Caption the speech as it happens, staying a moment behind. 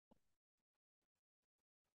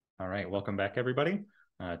All right, welcome back, everybody.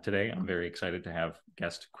 Today, I'm very excited to have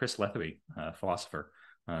guest Chris Letheby, a philosopher,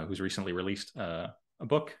 who's recently released a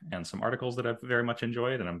book and some articles that I've very much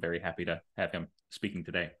enjoyed, and I'm very happy to have him speaking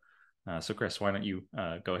today. So, Chris, why don't you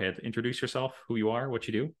go ahead, introduce yourself, who you are, what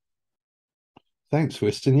you do? Thanks,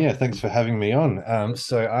 Weston. Yeah, thanks for having me on.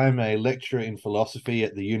 So I'm a lecturer in philosophy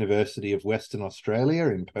at the University of Western Australia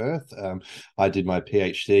in Perth. I did my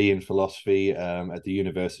PhD in philosophy at the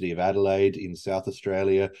University of Adelaide in South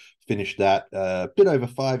Australia. Finished that a bit over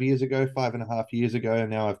 5 years ago, 5.5 years ago, and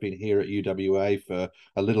now I've been here at UWA for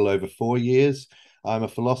a little over 4 years. I'm a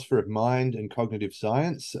philosopher of mind and cognitive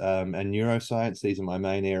science and neuroscience. These are my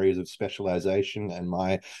main areas of specialization, and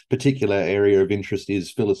my particular area of interest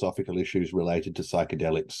is philosophical issues related to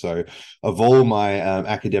psychedelics. So, of all my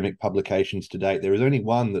academic publications to date, there is only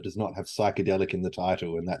one that does not have psychedelic in the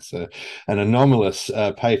title, and that's an anomalous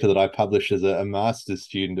paper that I published as a master's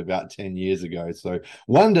student about 10 years ago. So,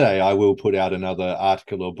 one day I will put out another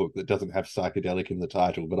article or book that doesn't have psychedelic in the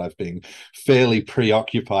title, but I've been fairly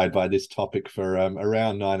preoccupied by this topic for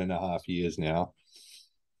around 9.5 years now.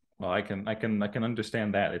 Well, I can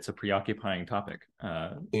understand that it's a preoccupying topic.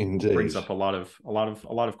 Brings Indeed. up a lot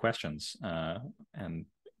of questions, and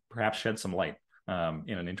perhaps shed some light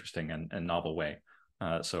in an interesting and novel way.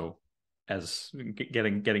 So, as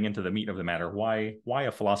getting into the meat of the matter, why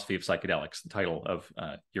a philosophy of psychedelics? The title of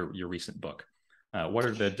your recent book. What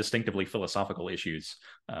are the distinctively philosophical issues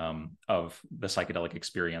of the psychedelic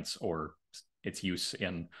experience or its use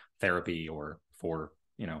in therapy or for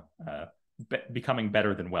becoming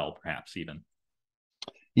better than well, perhaps even?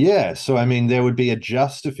 Yeah, so I mean, there would be a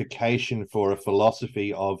justification for a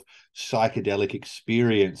philosophy of psychedelic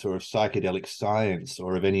experience or of psychedelic science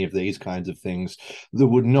or of any of these kinds of things that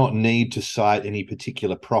would not need to cite any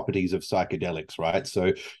particular properties of psychedelics, right?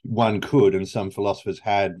 So one could, and some philosophers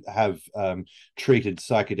have treated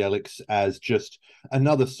psychedelics as just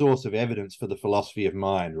another source of evidence for the philosophy of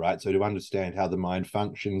mind, right? So to understand how the mind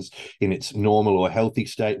functions in its normal or healthy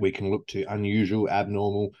state, we can look to unusual,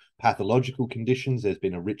 abnormal, pathological conditions. There's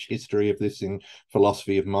been a rich history of this in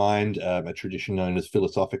philosophy of mind, a tradition known as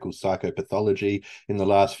philosophical psychopathology in the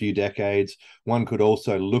last few decades. One could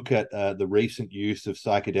also look at the recent use of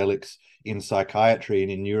psychedelics in psychiatry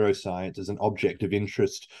and in neuroscience as an object of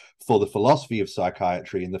interest for the philosophy of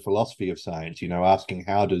psychiatry and the philosophy of science, asking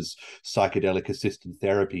how does psychedelic assisted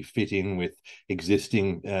therapy fit in with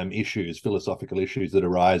existing issues, philosophical issues that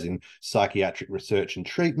arise in psychiatric research and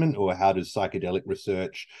treatment, or how does psychedelic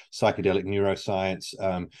research, psychedelic neuroscience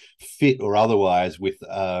fit or otherwise with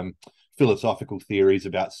philosophical theories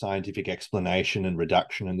about scientific explanation and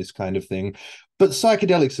reduction and this kind of thing. But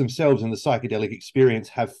psychedelics themselves and the psychedelic experience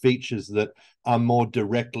have features that are more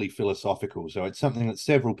directly philosophical. So it's something that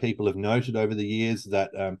several people have noted over the years that,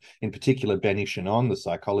 in particular, Benny Shannon, the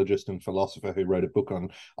psychologist and philosopher who wrote a book on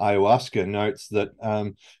ayahuasca, notes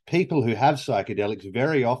that people who have psychedelics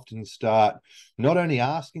very often start not only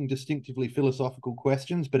asking distinctively philosophical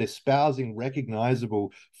questions, but espousing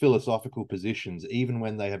recognizable philosophical positions, even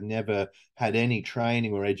when they have never had any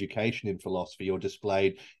training or education in philosophy or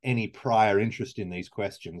displayed any prior interest in these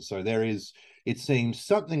questions. So there is, it seems,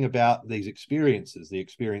 something about these experiences, the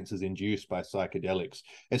experiences induced by psychedelics,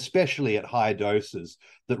 especially at high doses,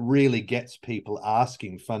 that really gets people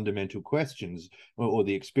asking fundamental questions, or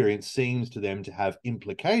the experience seems to them to have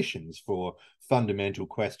implications for fundamental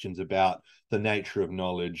questions about the nature of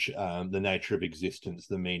knowledge, the nature of existence,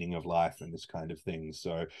 the meaning of life, and this kind of thing.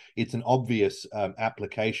 So it's an obvious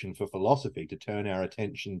application for philosophy to turn our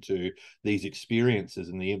attention to these experiences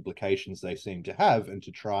and the implications they seem to have, and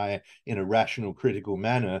to try in a rational, critical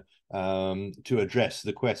manner to address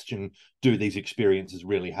the question, do these experiences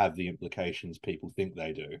really have the implications people think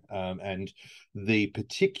they do? And the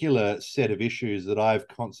particular set of issues that I've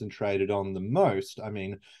concentrated on the most, I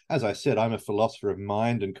mean, as I said, I'm a philosopher of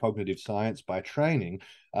mind and cognitive science by training,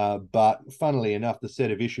 but funnily enough, the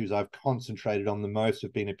set of issues I've concentrated on the most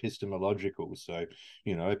have been epistemological. So,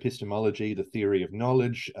 epistemology, the theory of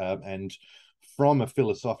knowledge, and from a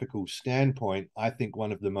philosophical standpoint, I think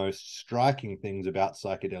one of the most striking things about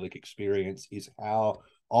psychedelic experience is how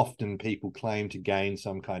often people claim to gain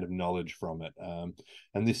some kind of knowledge from it.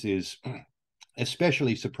 And this is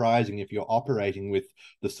especially surprising if you're operating with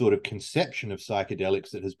the sort of conception of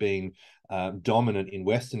psychedelics that has been dominant in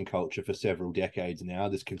Western culture for several decades now,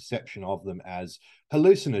 this conception of them as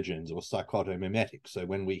hallucinogens or psychotomimetics. So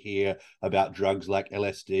when we hear about drugs like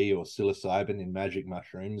LSD or psilocybin in magic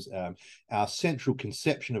mushrooms, our central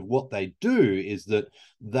conception of what they do is that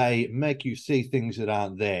they make you see things that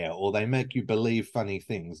aren't there, or they make you believe funny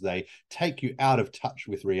things. They take you out of touch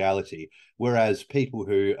with reality. Whereas people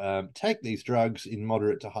who take these drugs in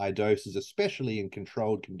moderate to high doses, especially in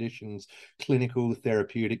controlled conditions, clinical,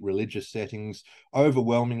 therapeutic, religious settings,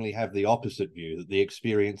 overwhelmingly have the opposite view, that the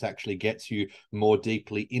experience actually gets you more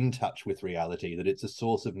deeply in touch with reality, that it's a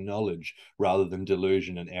source of knowledge rather than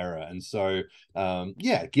delusion and error. And so,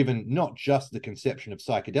 yeah, given not just the conception of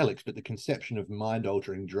psychedelics, but the conception of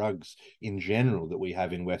mind-altering drugs in general that we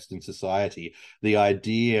have in Western society, the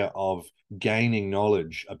idea of gaining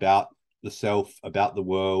knowledge about the self, about the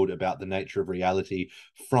world, about the nature of reality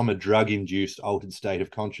from a drug-induced altered state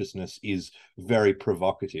of consciousness is very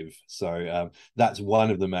provocative. So that's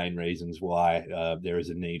one of the main reasons why there is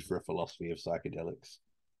a need for a philosophy of psychedelics.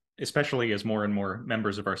 Especially as more and more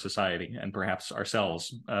members of our society, and perhaps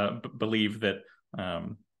ourselves, believe that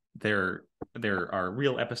there are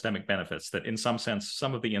real epistemic benefits, that in some sense,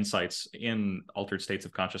 some of the insights in altered states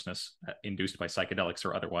of consciousness induced by psychedelics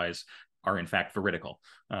or otherwise are in fact veridical.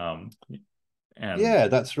 Yeah,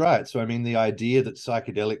 that's right. So, I mean, the idea that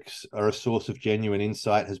psychedelics are a source of genuine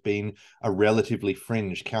insight has been a relatively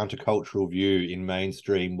fringe countercultural view in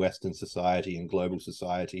mainstream Western society and global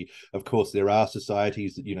society. Of course, there are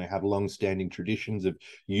societies that, have long-standing traditions of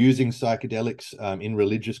using psychedelics in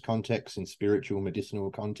religious contexts, in spiritual, medicinal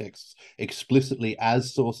contexts, explicitly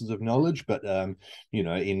as sources of knowledge. But,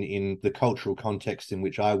 in the cultural context in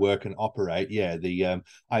which I work and operate, yeah, the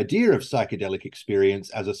idea of psychedelic experience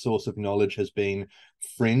as a source of knowledge has been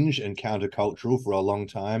fringe and countercultural for a long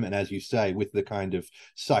time. And as you say, with the kind of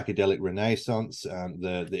psychedelic renaissance,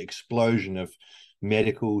 the explosion of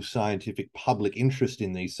medical, scientific, public interest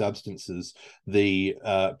in these substances, the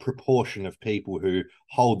proportion of people who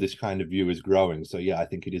hold this kind of view is growing. So yeah, I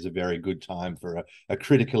think it is a very good time for a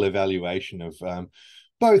critical evaluation of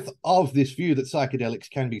both of this view that psychedelics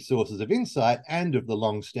can be sources of insight and of the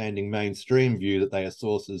long-standing mainstream view that they are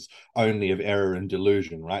sources only of error and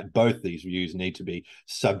delusion, right? Both these views need to be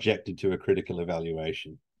subjected to a critical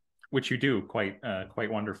evaluation. Which you do quite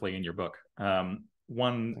wonderfully in your book.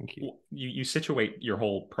 Thank you. You situate your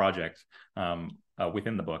whole project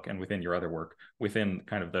within the book and within your other work within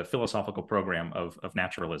kind of the philosophical program of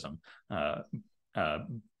naturalism.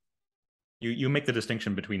 You make the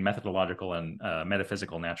distinction between methodological and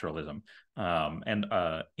metaphysical naturalism, and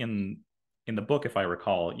in the book, if I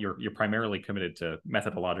recall, you're primarily committed to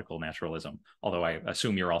methodological naturalism, although I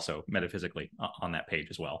assume you're also metaphysically on that page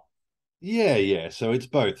as well. Yeah. So it's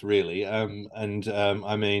both, really. I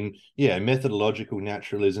mean, yeah, methodological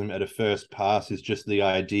naturalism at a first pass is just the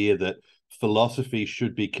idea that philosophy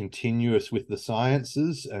should be continuous with the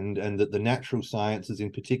sciences, and that the natural sciences in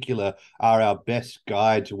particular are our best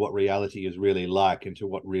guide to what reality is really like and to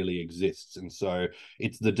what really exists. And so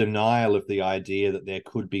it's the denial of the idea that there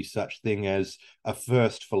could be such thing as a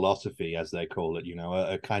first philosophy, as they call it,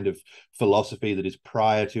 a kind of philosophy that is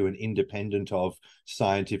prior to and independent of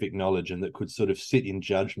scientific knowledge, and that could sort of sit in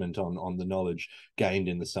judgment on the knowledge gained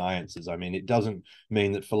in the sciences. I mean, it doesn't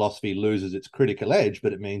mean that philosophy loses its critical edge,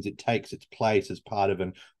 but it means it takes its place as part of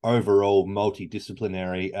an overall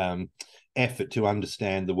multidisciplinary effort to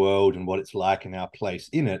understand the world and what it's like and our place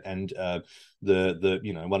in it. And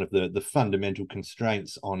one of the fundamental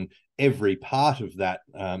constraints on every part of that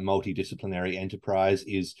multidisciplinary enterprise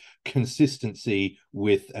is consistency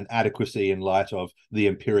with an adequacy in light of the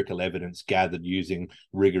empirical evidence gathered using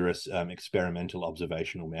rigorous experimental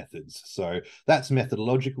observational methods. So that's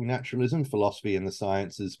methodological naturalism, philosophy and the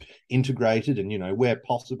sciences integrated, and where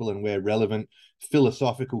possible and where relevant,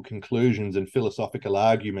 philosophical conclusions and philosophical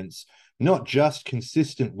arguments not just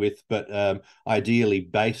consistent with, but ideally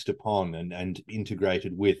based upon and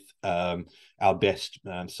integrated with our best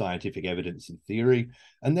scientific evidence and theory.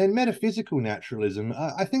 And then metaphysical naturalism,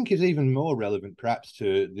 I think, is even more relevant perhaps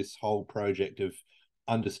to this whole project of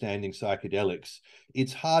understanding psychedelics.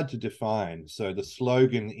 It's hard to define. So the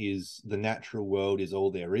slogan is "the natural world is all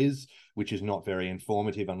there is," which is not very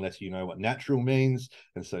informative unless you know what natural means.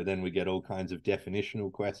 And so then we get all kinds of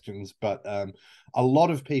definitional questions. But a lot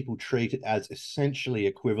of people treat it as essentially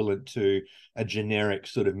equivalent to a generic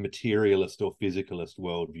sort of materialist or physicalist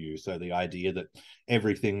worldview. So the idea that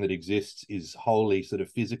everything that exists is wholly sort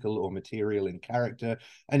of physical or material in character.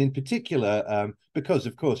 And in particular, because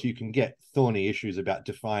of course you can get thorny issues about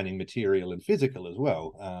defining material and physical as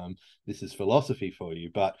well. This is philosophy for you,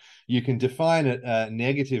 but you can define it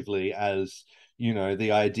negatively as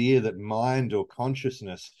the idea that mind or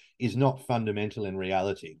consciousness is not fundamental in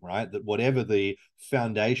reality, right? That whatever the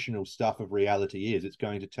foundational stuff of reality is, it's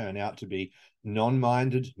going to turn out to be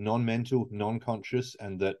non-minded, non-mental, non-conscious,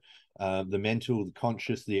 and that the mental, the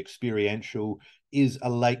conscious, the experiential is a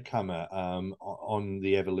latecomer on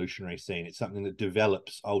the evolutionary scene. It's something that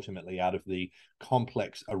develops ultimately out of the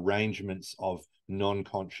complex arrangements of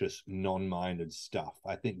non-conscious, non-minded stuff.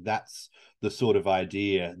 I think that's the sort of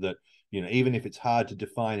idea that, even if it's hard to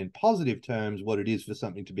define in positive terms what it is for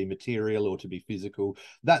something to be material or to be physical,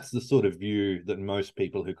 that's the sort of view that most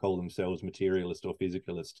people who call themselves materialist or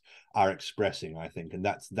physicalist are expressing, I think. And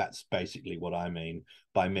that's basically what I mean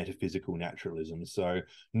by metaphysical naturalism. So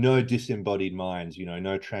no disembodied minds,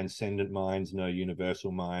 no transcendent minds, no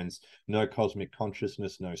universal minds, no cosmic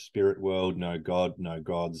consciousness, no spirit world, no God, no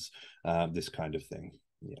gods, this kind of thing.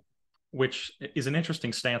 Yeah. Which is an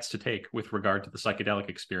interesting stance to take with regard to the psychedelic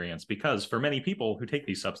experience, because for many people who take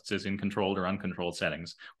these substances in controlled or uncontrolled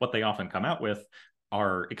settings, what they often come out with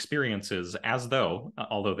are experiences as though,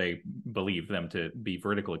 although they believe them to be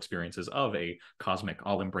vertical experiences, of a cosmic,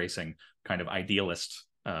 all-embracing kind of idealist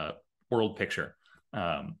world picture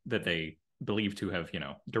that they believe to have,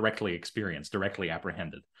 directly experienced, directly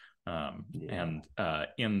apprehended. And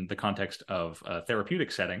in the context of a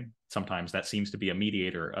therapeutic setting, sometimes that seems to be a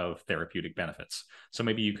mediator of therapeutic benefits. So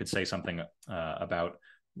maybe you could say something about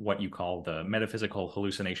what you call the metaphysical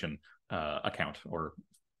hallucination account or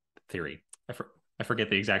theory. I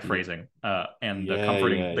forget the exact phrasing. And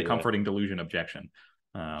the comforting delusion objection.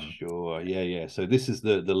 Sure. Yeah. So this is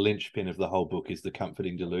the linchpin of the whole book, is the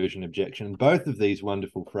comforting delusion objection. Both of these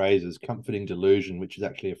wonderful phrases, comforting delusion, which is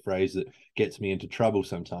actually a phrase that gets me into trouble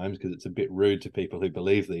sometimes because it's a bit rude to people who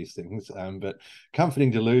believe these things. But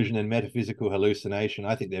comforting delusion and metaphysical hallucination,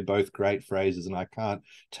 I think they're both great phrases, and I can't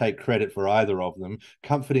take credit for either of them.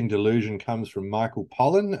 Comforting delusion comes from Michael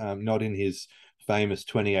Pollan, not in his famous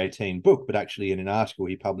 2018 book, but actually in an article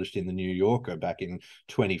he published in the New Yorker back in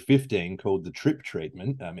 2015 called The Trip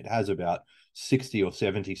Treatment. It has about 60 or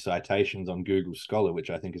 70 citations on Google Scholar, which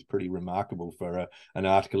I think is pretty remarkable for an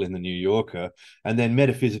article in the New Yorker. And then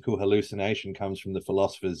metaphysical hallucination comes from the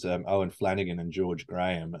philosophers Owen Flanagan and George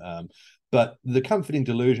Graham. But the comforting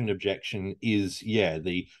delusion objection is,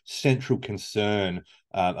 the central concern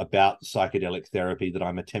about psychedelic therapy that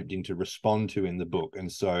I'm attempting to respond to in the book.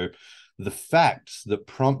 And so the facts that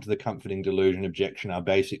prompt the comforting delusion objection are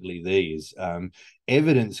basically these.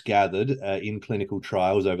 Evidence gathered in clinical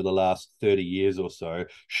trials over the last 30 years or so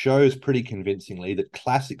shows pretty convincingly that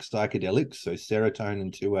classic psychedelics, so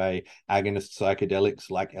serotonin 2A agonist psychedelics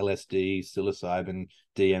like LSD, psilocybin,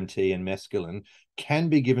 DMT, and mescaline, can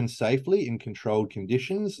be given safely in controlled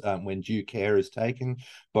conditions when due care is taken,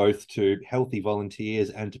 both to healthy volunteers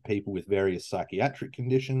and to people with various psychiatric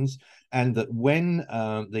conditions. And that when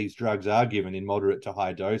these drugs are given in moderate to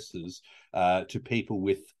high doses to people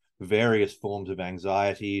with various forms of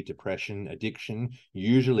anxiety, depression, addiction,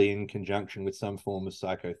 usually in conjunction with some form of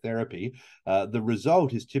psychotherapy, the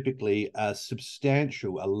result is typically a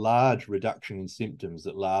large reduction in symptoms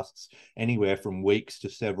that lasts anywhere from weeks to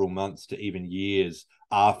several months to even years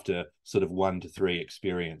after sort of 1 to 3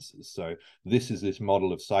 experiences. So this is this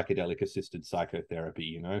model of psychedelic assisted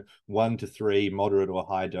psychotherapy, 1 to 3 moderate or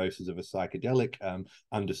high doses of a psychedelic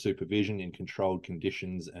under supervision in controlled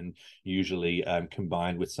conditions, and usually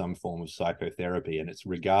combined with some form of psychotherapy. And it's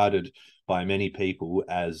regarded by many people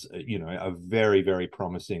as, a very, very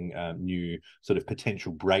promising new sort of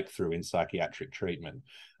potential breakthrough in psychiatric treatment.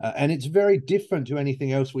 And it's very different to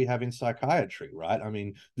anything else we have in psychiatry, right? I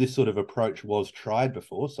mean, this sort of approach was tried before.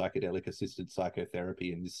 Psychedelic assisted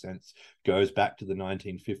psychotherapy in this sense goes back to the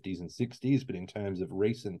 1950s and 60s. But in terms of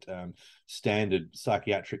recent standard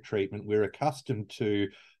psychiatric treatment, we're accustomed to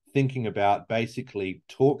thinking about basically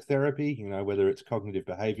talk therapy, whether it's cognitive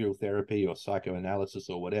behavioral therapy or psychoanalysis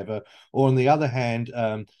or whatever, or on the other hand,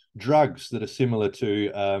 drugs that are similar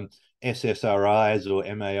to SSRIs or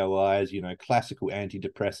MAOIs, classical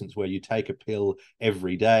antidepressants where you take a pill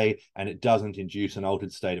every day and it doesn't induce an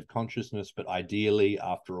altered state of consciousness, but ideally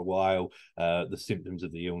after a while the symptoms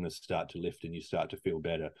of the illness start to lift and you start to feel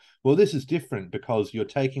better. Well, this is different because you're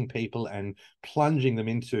taking people and plunging them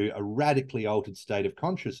into a radically altered state of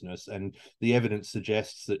consciousness, and the evidence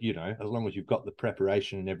suggests that, as long as you've got the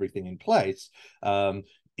preparation and everything in place,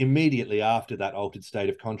 immediately after that altered state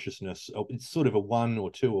of consciousness, it's sort of a 1 or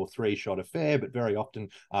 2 or 3 shot affair, but very often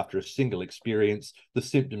after a single experience, the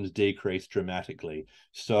symptoms decrease dramatically.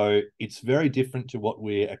 So it's very different to what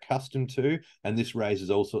we're accustomed to. And this raises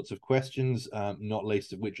all sorts of questions, not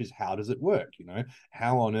least of which is, how does it work?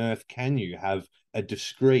 How on earth can you have a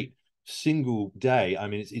discrete single day. I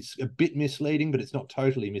mean, it's a bit misleading, but it's not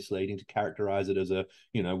totally misleading to characterize it as a,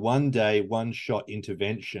 you know, one day, one shot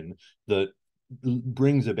intervention that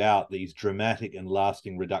brings about these dramatic and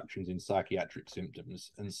lasting reductions in psychiatric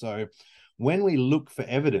symptoms. And so when we look for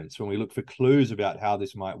evidence, when we look for clues about how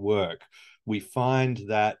this might work, we find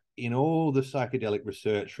that in all the psychedelic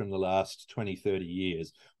research from the last 20, 30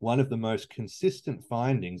 years, one of the most consistent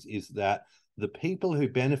findings is that the people who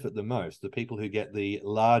benefit the most, the people who get the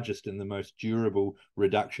largest and the most durable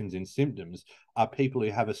reductions in symptoms, are people who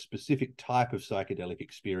have a specific type of psychedelic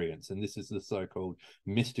experience. And this is the so-called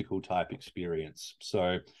mystical type experience.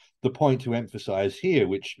 So the point to emphasize here,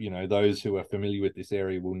 which, you know, those who are familiar with this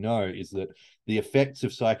area will know, is that the effects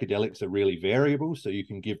of psychedelics are really variable. So you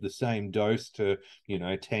can give the same dose to, you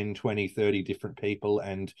know, 10, 20, 30 different people,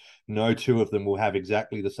 and no two of them will have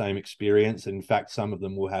exactly the same experience. In fact, some of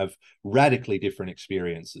them will have radically different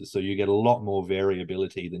experiences. So you get a lot more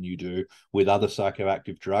variability than you do with other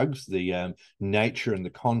psychoactive drugs. The nature and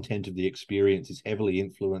the content of the experience is heavily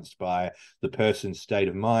influenced by the person's state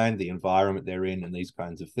of mind, the environment they're in, and these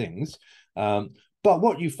kinds of things. But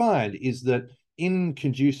what you find is that in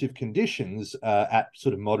conducive conditions, at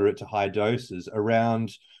sort of moderate to high doses,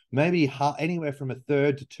 around maybe anywhere from a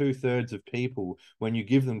third to 2/3 of people, when you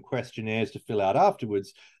give them questionnaires to fill out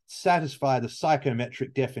afterwards, satisfy the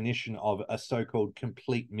psychometric definition of a so-called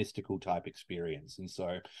complete mystical type experience. And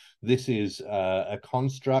so this is a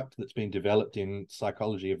construct that's been developed in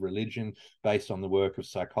psychology of religion based on the work of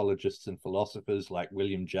psychologists and philosophers like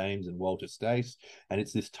William James and Walter Stace. And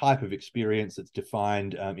it's this type of experience that's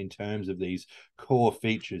defined in terms of these core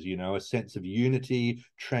features, you know, a sense of unity,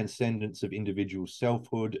 transcendence of individual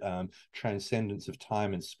selfhood, transcendence of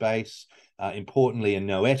time and space, importantly, a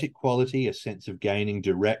noetic quality, a sense of gaining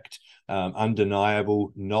direct,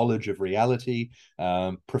 undeniable knowledge of reality,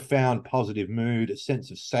 profound positive mood, a sense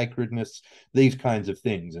of sacredness, these kinds of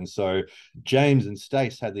things. And so James and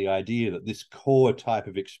Stace had the idea that this core type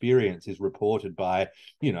of experience is reported by,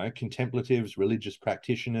 you know, contemplatives, religious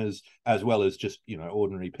practitioners, as well as just, you know,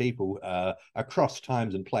 ordinary people across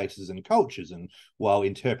times and places and cultures. And while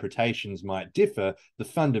interpretations might differ, the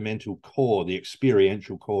fundamental core, the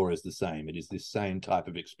experiential core, is the same. It is this same type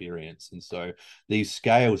of experience. And so these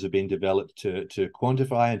scales have been developed to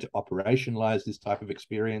quantify and to operationalize this type of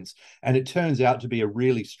experience. And it turns out to be a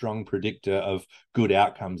really strong predictor of good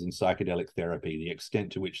outcomes in psychedelic therapy, the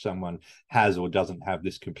extent to which someone has or doesn't have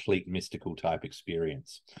this complete mystical type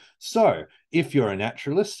experience. So if you're a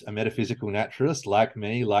naturalist, a metaphysical naturalist like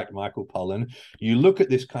me, like Michael Pollan, you look at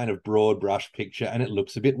this kind of broad brush picture and it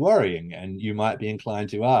looks a bit worrying, and you might be inclined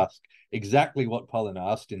to ask exactly what Pollan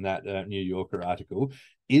asked in that New Yorker article: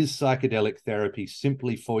 is psychedelic therapy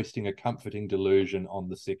simply foisting a comforting delusion on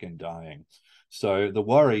the sick and dying? So the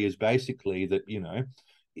worry is basically that, you know,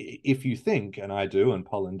 if you think, and I do, and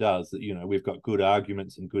Pollan does, that, you know, we've got good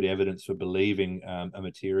arguments and good evidence for believing a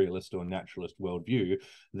materialist or naturalist worldview,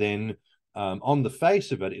 then on the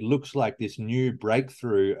face of it, it looks like this new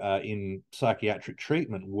breakthrough in psychiatric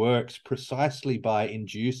treatment works precisely by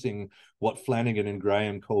inducing what Flanagan and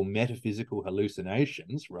Graham call metaphysical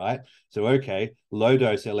hallucinations, right? So, okay,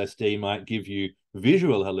 low-dose LSD might give you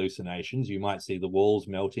visual hallucinations. You might see the walls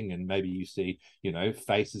melting, and maybe you see, you know,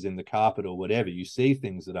 faces in the carpet or whatever. You see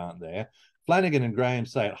things that aren't there. Flanagan and Graham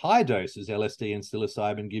say at high doses, LSD and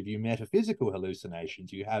psilocybin give you metaphysical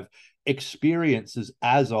hallucinations. You have experiences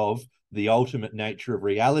as of the ultimate nature of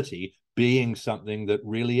reality being something that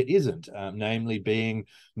really it isn't, namely being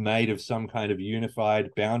made of some kind of unified,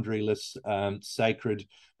 boundaryless, sacred,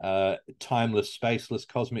 timeless, spaceless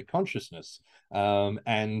cosmic consciousness.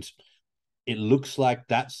 And it looks like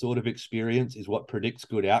that sort of experience is what predicts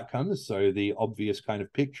good outcomes. So the obvious kind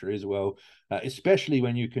of picture is, well, especially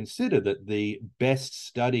when you consider that the best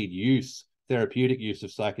studied use, therapeutic use of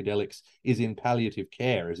psychedelics is in palliative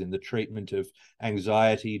care, as in the treatment of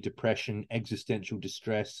anxiety, depression, existential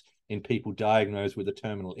distress in people diagnosed with a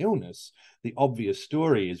terminal illness. The obvious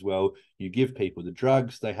story is, well, you give people the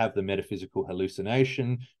drugs, they have the metaphysical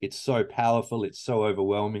hallucination, it's so powerful, it's so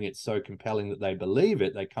overwhelming, it's so compelling that they believe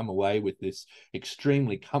it, they come away with this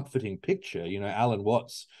extremely comforting picture. You know, Alan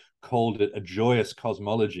Watts called it a joyous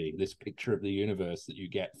cosmology, this picture of the universe that you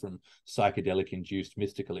get from psychedelic-induced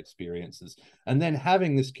mystical experiences. And then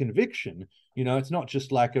having this conviction, you know, it's not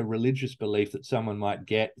just like a religious belief that someone might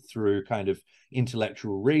get through kind of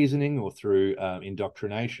intellectual reasoning or through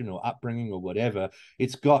indoctrination or upbringing or whatever.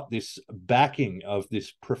 It's got this backing of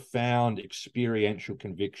this profound experiential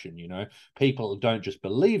conviction. You know, people don't just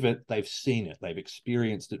believe it, they've seen it, they've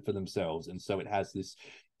experienced it for themselves. And so it has this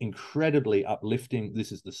incredibly uplifting.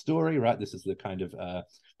 This is the story, right? This is the kind of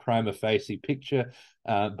prima facie picture.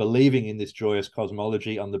 Believing in this joyous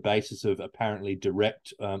cosmology on the basis of apparently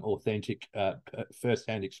direct, authentic,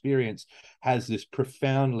 first-hand experience has this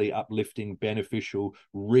profoundly uplifting, beneficial,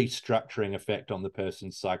 restructuring effect on the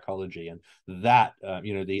person's psychology. And that,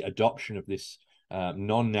 the adoption of this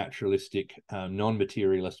non-naturalistic,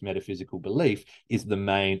 non-materialist metaphysical belief is the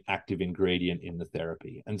main active ingredient in the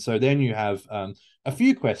therapy. And so then you have a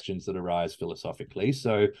few questions that arise philosophically.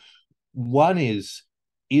 So one is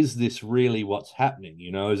this really what's happening?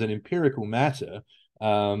 As an empirical matter,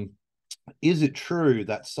 is it true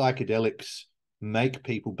that psychedelics make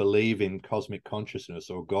people believe in cosmic consciousness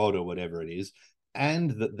or God or whatever it is,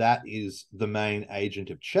 and that is the main agent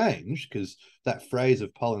of change? Because that phrase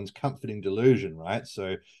of Pollan's, comforting delusion, right?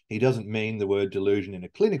 So he doesn't mean the word delusion in a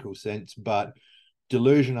clinical sense, but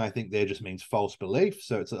delusion, I think, there just means false belief.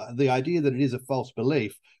 So it's the idea that it is a false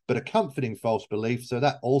belief, but a comforting false belief. So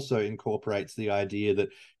that also incorporates the idea that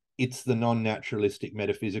it's the non-naturalistic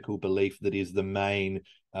metaphysical belief that is the main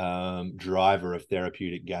driver of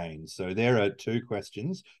therapeutic gains. So there are two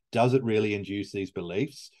questions. Does it really induce these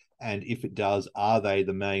beliefs? And if it does, are they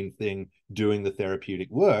the main thing doing the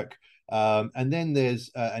therapeutic work? And then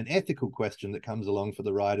there's an ethical question that comes along for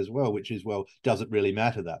the ride as well, which is, well, does it really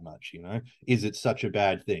matter that much? Is it such a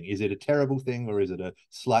bad thing? Is it a terrible thing, or is it a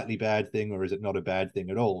slightly bad thing, or is it not a bad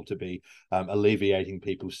thing at all to be alleviating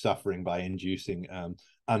people's suffering by inducing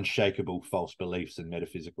unshakable false beliefs and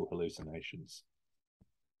metaphysical hallucinations?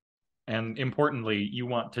 And importantly, you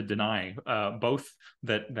want to deny both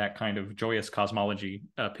that kind of joyous cosmology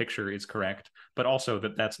picture is correct, but also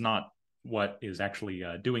that that's not what is actually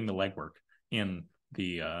doing the legwork in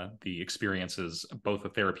the experiences, both the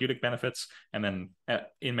therapeutic benefits and then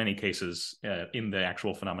in many cases in the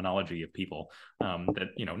actual phenomenology of people. That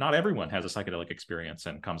not everyone has a psychedelic experience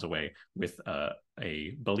and comes away with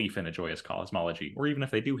a belief in a joyous cosmology, or even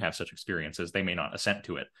if they do have such experiences, they may not assent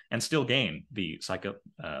to it and still gain the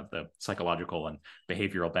psychological and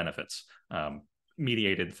behavioral benefits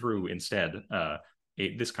mediated through instead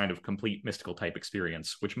this kind of complete mystical type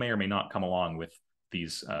experience, which may or may not come along with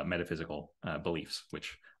these metaphysical beliefs,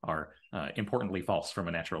 which are importantly false from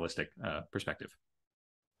a naturalistic perspective.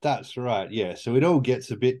 That's right. Yeah. So it all gets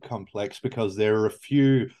a bit complex because there are a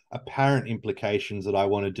few apparent implications that I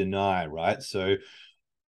want to deny, right? So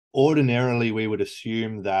ordinarily, we would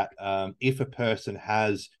assume that if a person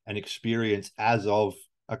has an experience as of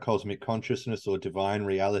a cosmic consciousness or divine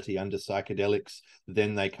reality under psychedelics,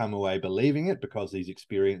 then they come away believing it because these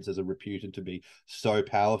experiences are reputed to be so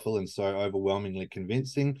powerful and so overwhelmingly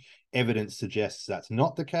convincing. Evidence suggests that's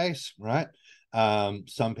not the case, right?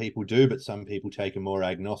 Some people do, but some people take a more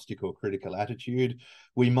agnostic or critical attitude.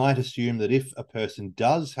 We might assume that if a person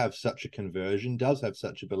does have such a conversion, does have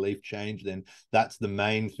such a belief change, then that's the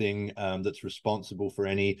main thing that's responsible for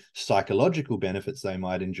any psychological benefits they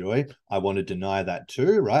might enjoy. I want to deny that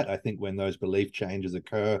too, right? I think when those belief changes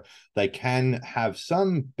occur, they can have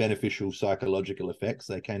some beneficial psychological effects.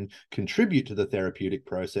 They can contribute to the therapeutic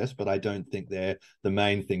process, but I don't think they're the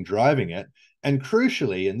main thing driving it. And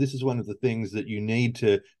crucially, and this is one of the things that you need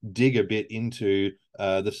to dig a bit into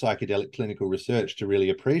the psychedelic clinical research to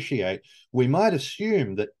really appreciate, we might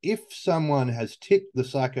assume that if someone has ticked the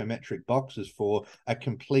psychometric boxes for a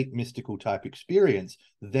complete mystical type experience,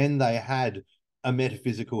 then they had a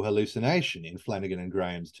metaphysical hallucination in Flanagan and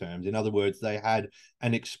Graham's terms. In other words, they had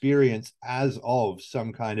an experience as of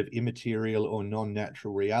some kind of immaterial or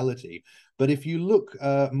non-natural reality. But if you look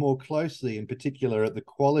more closely, in particular, at the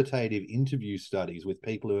qualitative interview studies with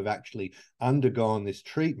people who have actually undergone this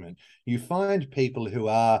treatment, you find people who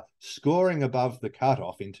are scoring above the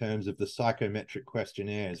cutoff in terms of the psychometric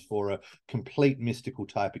questionnaires for a complete mystical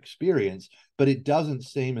type experience, but it doesn't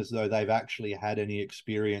seem as though they've actually had any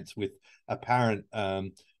experience with apparent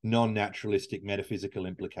non-naturalistic metaphysical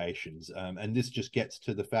implications. And this just gets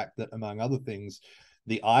to the fact that, among other things,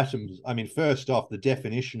 the items, I mean, first off, the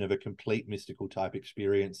definition of a complete mystical type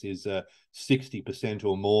experience is 60%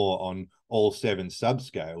 or more on all 7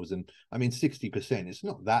 subscales. And I mean, 60%, it's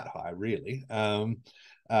not that high, really.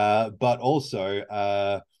 But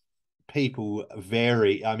also, people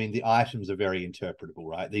vary. I mean, the items are very interpretable,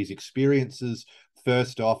 right? These experiences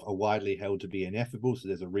first off, are widely held to be ineffable. So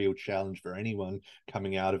there's a real challenge for anyone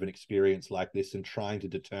coming out of an experience like this and trying to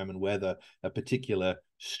determine whether a particular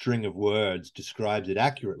string of words describes it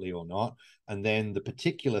accurately or not. And then the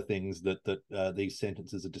particular things that these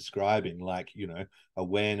sentences are describing, like, you know,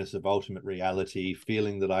 awareness of ultimate reality,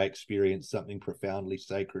 feeling that I experience something profoundly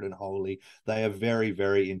sacred and holy, they are very,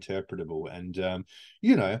 very interpretable. And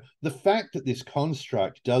you know, the fact that this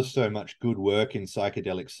construct does so much good work in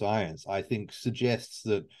psychedelic science, I think, suggests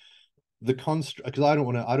that the construct, because I don't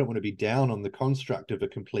want to be down on the construct of a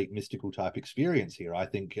complete mystical type experience here. I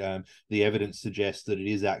think the evidence suggests that it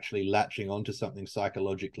is actually latching onto something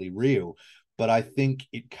psychologically real, but I think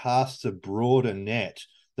it casts a broader net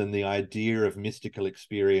than the idea of mystical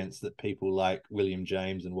experience that people like William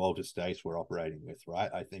James and Walter Stace were operating with,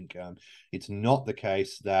 right? I think it's not the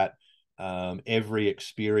case that every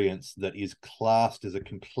experience that is classed as a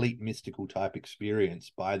complete mystical type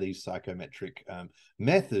experience by these psychometric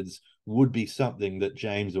methods would be something that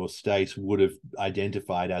James or Stace would have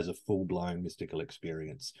identified as a full-blown mystical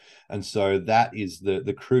experience. And so that is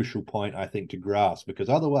the crucial point, I think, to grasp, because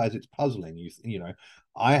otherwise it's puzzling. You know,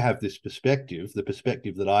 I have this perspective, the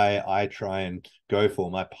perspective that I try and go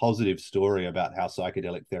for, my positive story about how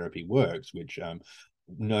psychedelic therapy works, which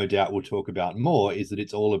no doubt we'll talk about more, is that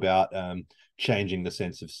it's all about changing the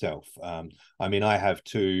sense of self. I mean, I have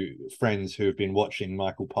two friends who have been watching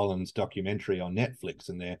Michael Pollan's documentary on Netflix,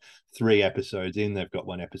 and they're 3 episodes in. They've got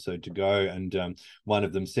 1 episode to go. And one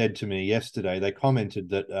of them said to me yesterday, they commented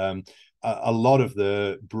that a lot of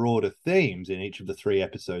the broader themes in each of the 3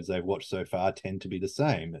 episodes they've watched so far tend to be the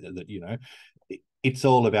same. That, you know, it's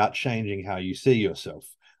all about changing how you see yourself.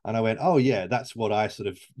 And I went, oh yeah, that's what I sort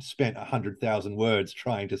of spent 100,000 words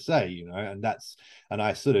trying to say, you know, and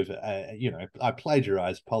I sort of, you know, I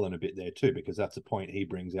plagiarized Pollan a bit there too, because that's a point he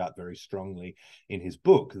brings out very strongly in his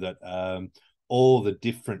book, that all the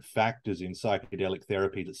different factors in psychedelic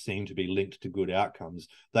therapy that seem to be linked to good outcomes,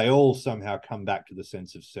 they all somehow come back to the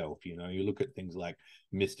sense of self. You know, you look at things like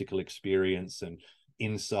mystical experience and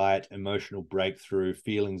insight, emotional breakthrough,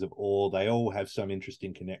 feelings of awe, they all have some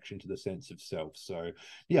interesting connection to the sense of self. So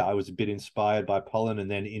yeah, I was a bit inspired by Pollan, and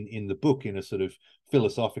then in the book, in a sort of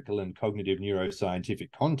philosophical and cognitive neuroscientific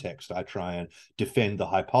context, I try and defend the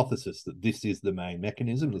hypothesis that this is the main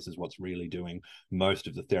mechanism, this is what's really doing most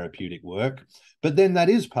of the therapeutic work. But then that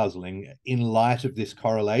is puzzling in light of this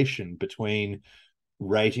correlation between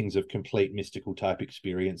ratings of complete mystical type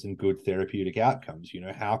experience and good therapeutic outcomes. You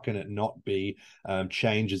know, how can it not be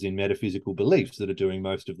changes in metaphysical beliefs that are doing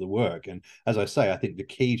most of the work? And as I say, I think the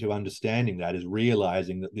key to understanding that is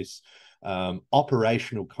realizing that this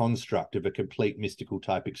operational construct of a complete mystical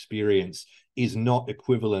type experience is not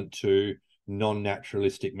equivalent to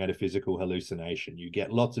non-naturalistic metaphysical hallucination. You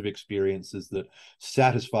get lots of experiences that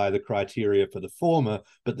satisfy the criteria for the former,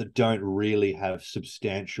 but that don't really have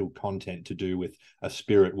substantial content to do with a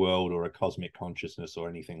spirit world or a cosmic consciousness or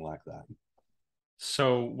anything like that.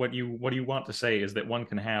 So what you want to say is that one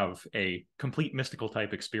can have a complete mystical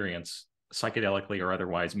type experience, psychedelically or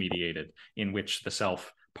otherwise mediated, in which the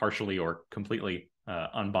self partially or completely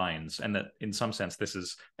unbinds, and that in some sense this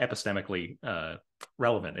is epistemically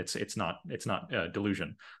relevant. It's not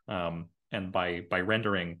delusion. And by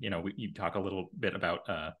rendering, you know, you talk a little bit about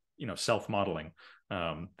you know, self-modeling,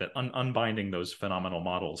 that unbinding those phenomenal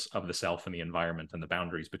models of the self and the environment and the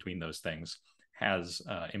boundaries between those things has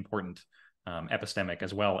important epistemic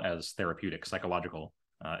as well as therapeutic psychological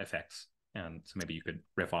effects. And so maybe you could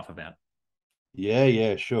riff off of that.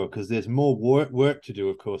 Yeah, sure. Because there's more work to do,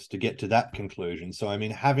 of course, to get to that conclusion. So, I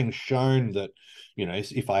mean, having shown that, you know,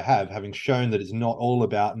 if I having shown that it's not all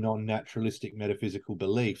about non-naturalistic metaphysical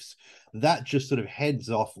beliefs, that just sort of heads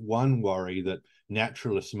off one worry that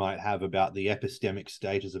naturalists might have about the epistemic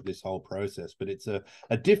status of this whole process. But it's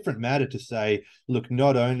a different matter to say, look,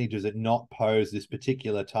 not only does it not pose this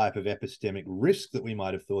particular type of epistemic risk that we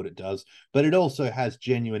might have thought it does, but it also has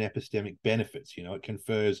genuine epistemic benefits. You know, it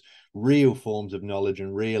confers real forms of knowledge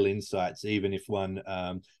and real insights, even if one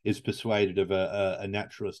is persuaded of a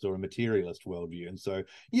naturalist or a materialist worldview. And so,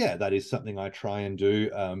 yeah, that is something I try and do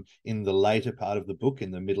in the later part of the book,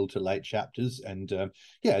 in the middle to late chapters. And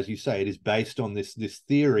yeah, as you say, it is based on this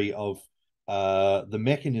theory of the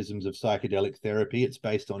mechanisms of psychedelic therapy. It's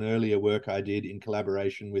based on earlier work I did in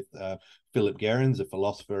collaboration with Philip Gerrans, a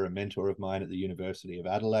philosopher, a mentor of mine at the University of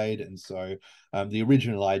Adelaide. And so the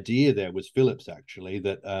original idea there was Philip's, actually,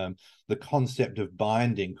 that the concept of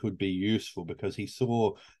binding could be useful because he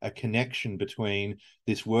saw a connection between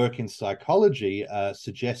this work in psychology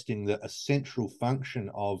suggesting that a central function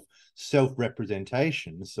of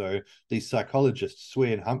self-representation. So these psychologists,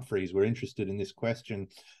 Swee and Humphreys, were interested in this question.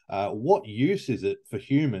 What use is it for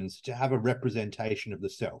humans to have a representation of the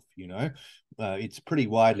self? You know, it's pretty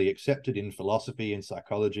widely accepted in philosophy and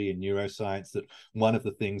psychology and neuroscience that one of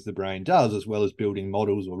the things the brain does, as well as building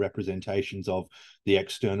models or representations of the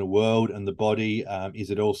external world and the body,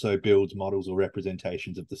 is it also builds models or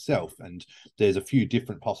representations of the self. And there's a few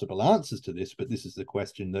different possible answers to this, but this is the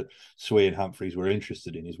question that Swee and Humphreys were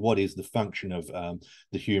interested in: is what is the function of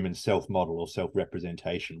the human self model or self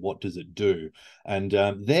representation? What does it do? And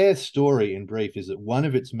their story in brief is that one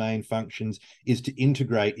of its main functions is to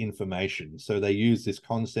integrate information. So they use this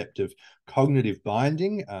concept of cognitive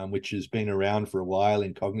binding, which has been around for a while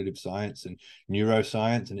in cognitive science and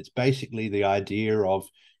neuroscience. And it's basically the idea of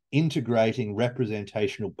integrating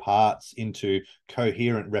representational parts into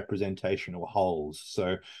coherent representational wholes.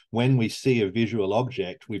 So when we see a visual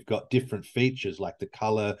object, we've got different features like the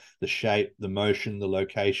color, the shape, the motion, the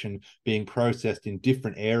location being processed in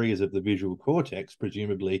different areas of the visual cortex,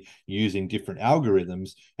 presumably using different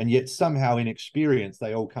algorithms. And yet somehow in experience,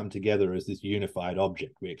 they all come together as this unified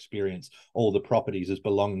object. We experience all the properties as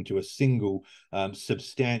belonging to a single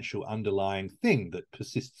substantial underlying thing that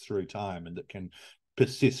persists through time and that can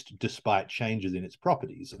persist despite changes in its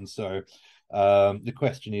properties. And so the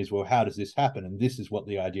question is, well, how does this happen? And this is what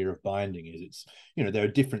the idea of binding is. It's, you know, there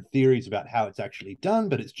are different theories about how it's actually done,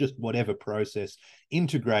 but it's just whatever process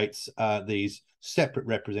integrates these separate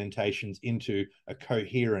representations into a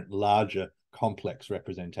coherent, larger, complex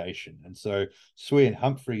representation. And so Swee and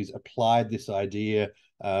Humphreys applied this idea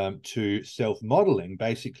to self-modeling,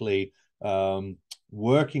 basically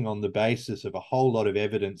working on the basis of a whole lot of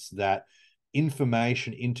evidence that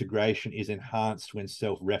information integration is enhanced when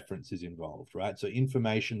self-reference is involved, right? So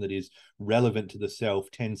information that is relevant to the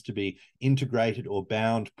self tends to be integrated or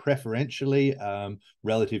bound preferentially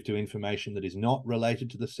relative to information that is not related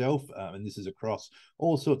to the self. And this is across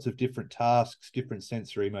all sorts of different tasks, different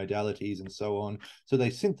sensory modalities, and so on. So they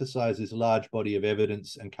synthesize this large body of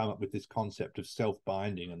evidence and come up with this concept of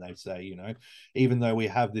self-binding. And they say, you know, even though we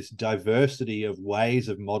have this diversity of ways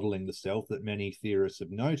of modeling the self that many theorists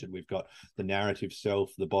have noted, we've got the narrative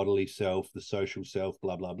self, the bodily self, the social self,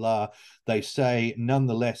 blah, blah, blah. They say,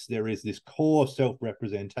 nonetheless, there is this core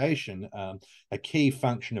self-representation, a key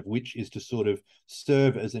function of which is to sort of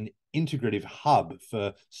serve as an integrative hub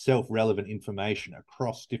for self-relevant information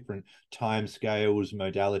across different timescales,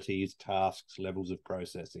 modalities, tasks, levels of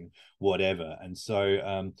processing, whatever. And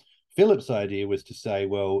so Philip's idea was to say,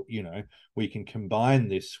 well, you know, we can combine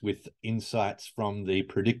this with insights from the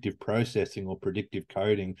predictive processing or predictive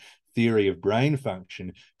coding theory of brain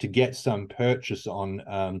function to get some purchase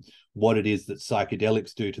on what it is that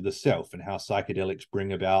psychedelics do to the self and how psychedelics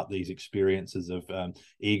bring about these experiences of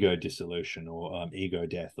ego dissolution or ego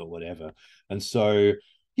death or whatever. And so,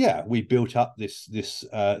 yeah, we built up this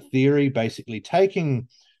theory, basically taking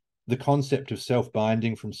the concept of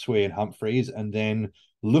self-binding from Swee and Humphreys and then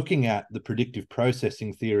looking at the predictive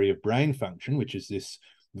processing theory of brain function, which is this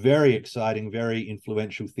very exciting, very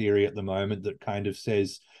influential theory at the moment that kind of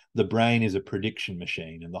says the brain is a prediction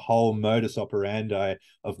machine, and the whole modus operandi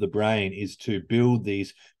of the brain is to build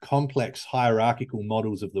these complex hierarchical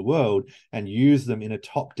models of the world and use them in a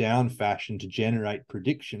top-down fashion to generate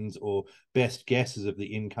predictions or best guesses of the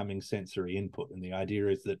incoming sensory input. And the idea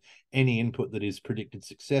is that any input that is predicted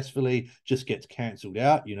successfully just gets cancelled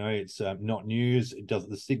out. You know, it's not news.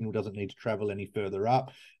 The signal doesn't need to travel any further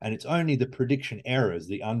up, and it's only the prediction errors,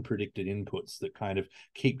 the unpredicted inputs, that kind of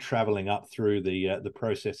keep traveling up through the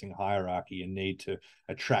processing hierarchy and need to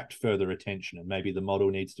attract further attention. And maybe the model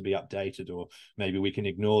needs to be updated, or maybe we can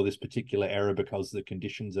ignore this particular error because the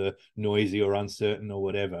conditions are noisy or uncertain or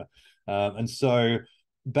whatever. And so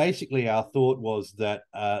basically our thought was that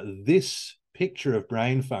this picture of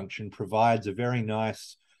brain function provides a very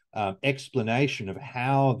nice explanation of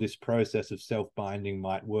how this process of self-binding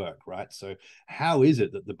might work, right? So how is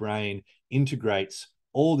it that the brain integrates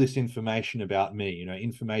all this information about me, you know,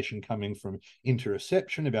 information coming from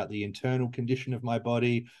interoception about the internal condition of my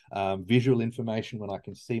body, visual information when I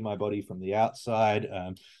can see my body from the outside,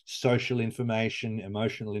 social information,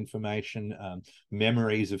 emotional information,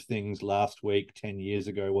 memories of things last week, 10 years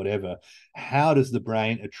ago, whatever. How does the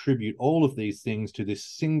brain attribute all of these things to this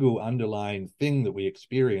single underlying thing that we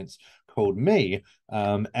experience called me?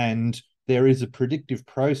 And there is a predictive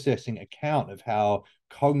processing account of how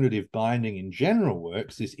cognitive binding in general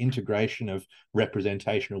works, this integration of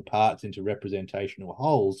representational parts into representational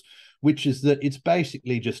wholes, which is that it's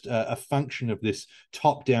basically just a function of this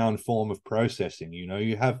top-down form of processing. You know,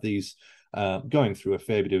 you have these going through a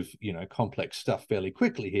fair bit of, you know, complex stuff fairly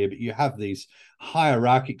quickly here, but you have these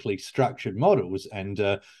hierarchically structured models, and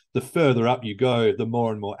the further up you go, the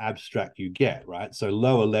more and more abstract you get, right? So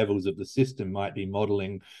lower levels of the system might be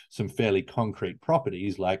modeling some fairly concrete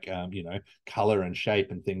properties like, you know, color and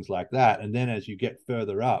shape and things like that. And then as you get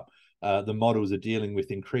further up, the models are dealing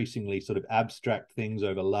with increasingly sort of abstract things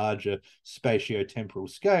over larger spatiotemporal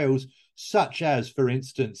scales, such as, for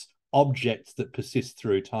instance, objects that persist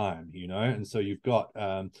through time, you know? And so you've got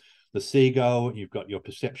the seagull, you've got your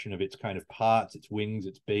perception of its kind of parts, its wings,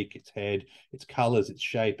 its beak, its head, its colors, its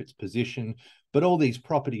shape, its position. But all these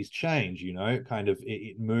properties change, you know, kind of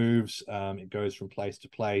it moves, it goes from place to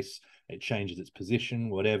place, it changes its position,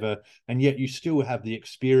 whatever. And yet you still have the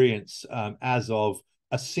experience as of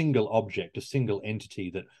a single object, a single entity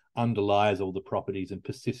that underlies all the properties and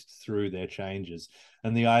persists through their changes.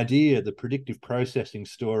 And the idea, the predictive processing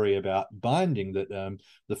story about binding that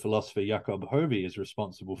the philosopher Jacob Hovey is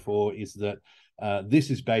responsible for is that this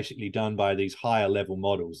is basically done by these higher level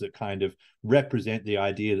models that kind of represent the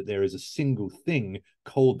idea that there is a single thing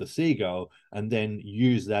called the seagull, and then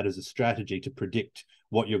use that as a strategy to predict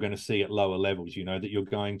what you're going to see at lower levels, you know, that you're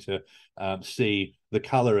going to see the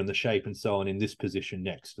color and the shape and so on in this position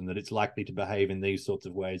next, and that it's likely to behave in these sorts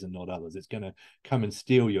of ways and not others. It's going to come and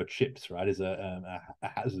steal your chips, right, is a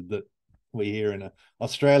hazard that we here in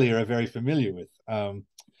Australia are very familiar with.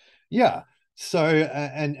 Yeah. So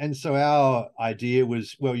and so our idea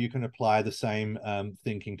was, well, you can apply the same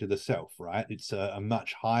thinking to the self, right? It's a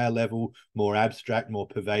much higher level, more abstract, more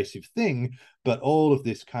pervasive thing, but all of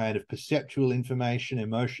this kind of perceptual information,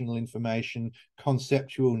 emotional information,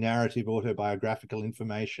 conceptual, narrative, autobiographical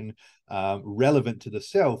information relevant to the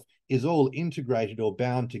self is all integrated or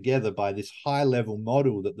bound together by this high level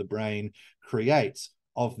model that the brain creates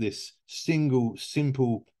of this single,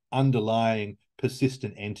 simple, underlying,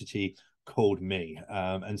 persistent entity called me.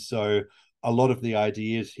 And so a lot of the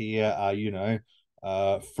ideas here are, you know,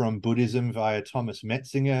 from Buddhism via Thomas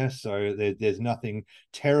Metzinger. So there's nothing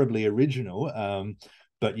terribly original.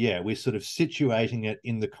 But yeah, we're sort of situating it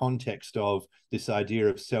in the context of this idea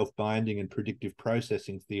of self-binding and predictive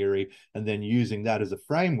processing theory, and then using that as a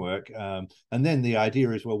framework. And then the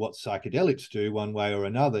idea is, well, what psychedelics do one way or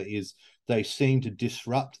another is they seem to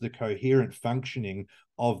disrupt the coherent functioning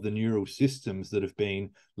of the neural systems that have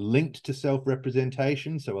been linked to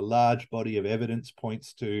self-representation. So a large body of evidence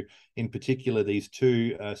points to, in particular, these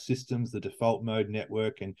two systems, the default mode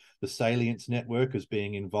network and the salience network, as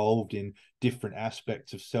being involved in different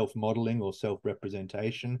aspects of self-modeling or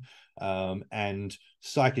self-representation. And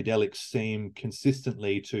psychedelics seem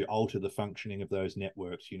consistently to alter the functioning of those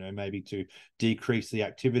networks, you know, maybe to decrease the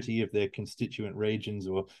activity of their constituent regions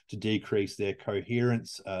or to decrease their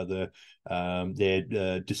coherence, their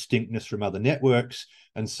distinctness from other networks.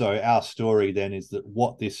 And so our story then is that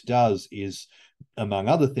what this does is, among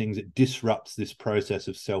other things, it disrupts this process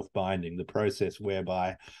of self-binding, the process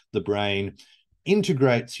whereby the brain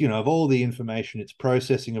integrates, you know, of all the information it's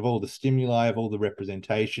processing, of all the stimuli, of all the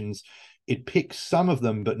representations, it picks some of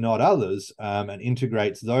them but not others, and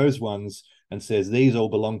integrates those ones and says, these all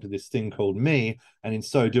belong to this thing called me. And in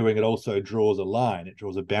so doing, it also draws a line. It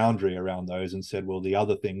draws a boundary around those and said, well, the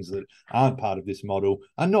other things that aren't part of this model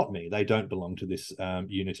are not me. They don't belong to this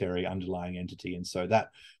unitary underlying entity. And so that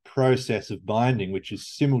process of binding, which is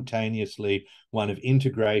simultaneously one of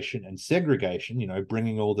integration and segregation, you know,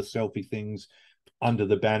 bringing all the selfie things under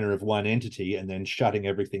the banner of one entity and then shutting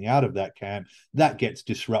everything out of that camp, that gets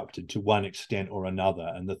disrupted to one extent or another.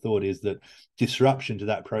 And the thought is that disruption to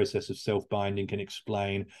that process of self-binding can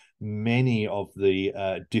explain many of the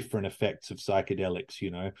different effects of psychedelics,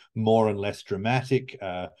 you know, more and less dramatic,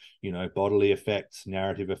 you know, bodily effects,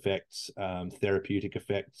 narrative effects, therapeutic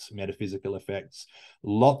effects, metaphysical effects.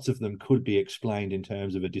 Lots of them could be explained in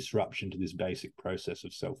terms of a disruption to this basic process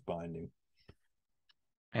of self-binding.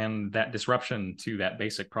 And that disruption to that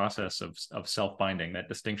basic process of self-binding, that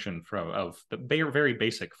distinction of the very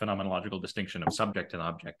basic phenomenological distinction of subject and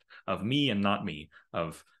object, of me and not me,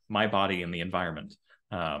 of my body and the environment,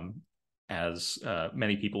 as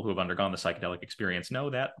many people who have undergone the psychedelic experience know,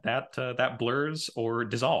 that blurs or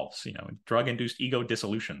dissolves. You know, drug-induced ego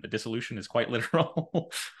dissolution. The dissolution is quite literal.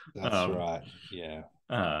 That's right. Yeah.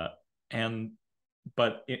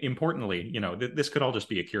 But importantly, you know, this could all just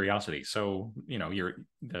be a curiosity. So, you know,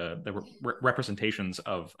 the representations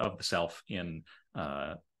of the self in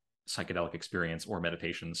psychedelic experience or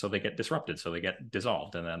meditation, so they get disrupted, so they get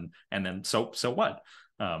dissolved, and then so what?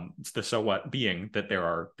 It's the so what being that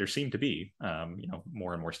there seem to be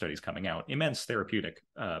more and more studies coming out, immense therapeutic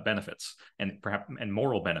benefits and perhaps and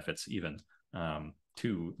moral benefits even,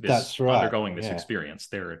 to this That's right. undergoing this Yeah. experience.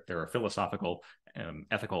 There are philosophical,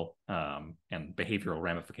 ethical, and behavioral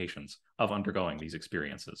ramifications of undergoing these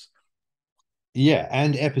experiences. Yeah,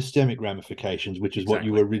 and epistemic ramifications, which is what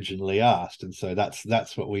you Exactly. originally asked. And so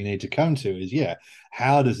that's what we need to come to is, yeah,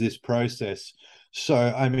 how does this process? So,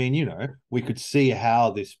 I mean, we could see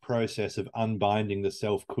how this process of unbinding the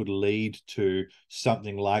self could lead to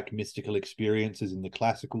something like mystical experiences in the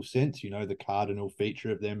classical sense. The cardinal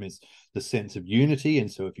feature of them is the sense of unity.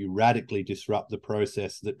 And so if you radically disrupt the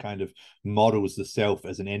process that kind of models the self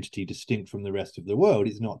as an entity distinct from the rest of the world,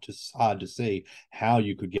 it's not just hard to see how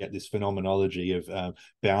you could get this phenomenology of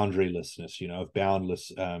boundarylessness, of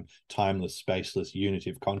boundless, timeless, spaceless unity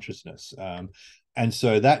of consciousness. And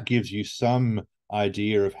so that gives you some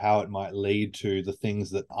idea of how it might lead to the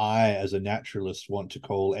things that I, as a naturalist, want to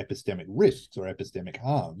call epistemic risks or epistemic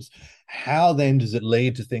harms. How then does it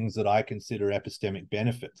lead to things that I consider epistemic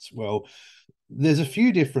benefits? Well, there's a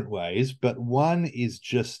few different ways, but one is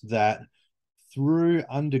just that through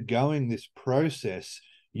undergoing this process,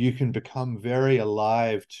 you can become very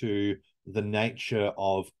alive to the nature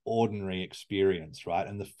of ordinary experience, right?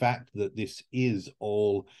 And the fact that this is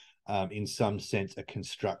all, in some sense, a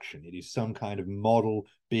construction. It is some kind of model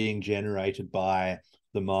being generated by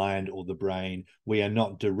the mind or the brain. We are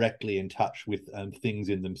not directly in touch with things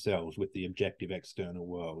in themselves, with the objective external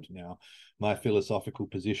world. Now, my philosophical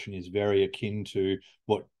position is very akin to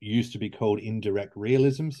what used to be called indirect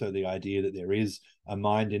realism. So the idea that there is a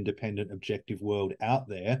mind-independent objective world out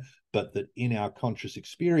there, but that in our conscious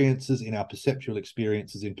experiences, in our perceptual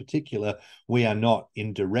experiences in particular, we are not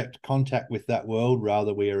in direct contact with that world.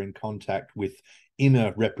 Rather, we are in contact with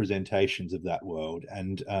inner representations of that world.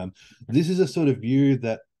 And this is a sort of view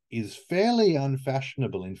that is fairly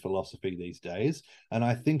unfashionable in philosophy these days. And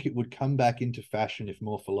I think it would come back into fashion if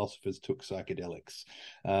more philosophers took psychedelics,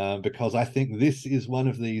 because I think this is one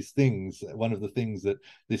of the things that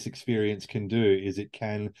this experience can do is it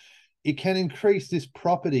can increase this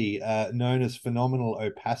property known as phenomenal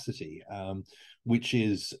opacity, which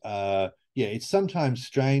is it's sometimes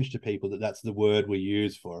strange to people that that's the word we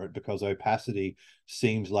use for it, because opacity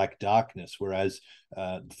seems like darkness, whereas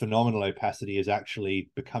phenomenal opacity is actually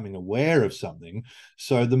becoming aware of something.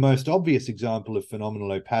 So the most obvious example of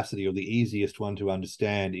phenomenal opacity, or the easiest one to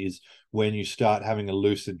understand, is when you start having a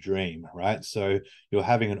lucid dream, right? So you're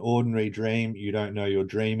having an ordinary dream, you don't know you're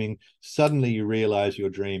dreaming, suddenly you realize you're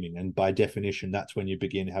dreaming, and by definition, that's when you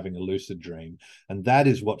begin having a lucid dream. And that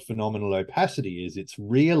is what phenomenal opacity is. It's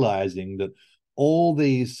realizing that all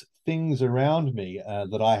these things around me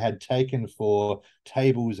that I had taken for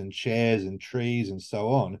tables and chairs and trees and so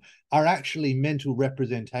on are actually mental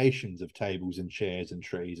representations of tables and chairs and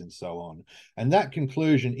trees and so on. And that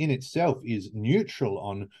conclusion in itself is neutral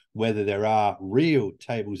on whether there are real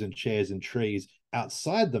tables and chairs and trees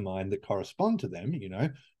outside the mind that correspond to them.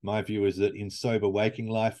 My view is that in sober waking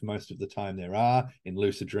life, most of the time there are, in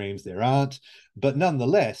lucid dreams there aren't. But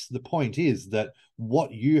nonetheless, the point is that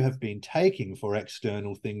what you have been taking for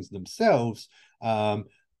external things themselves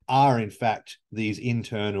are in fact these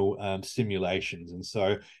internal simulations. And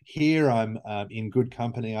so here I'm in good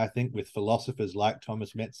company, I think, with philosophers like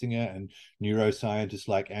Thomas Metzinger and neuroscientists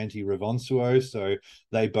like Antti Revonsuo. So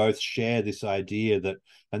they both share this idea that,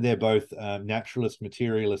 and they're both naturalist,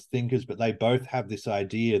 materialist thinkers, but they both have this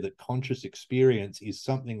idea that conscious experience is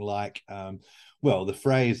something like the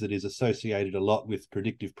phrase that is associated a lot with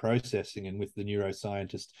predictive processing and with the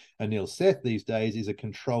neuroscientist Anil Seth these days is a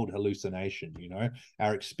controlled hallucination.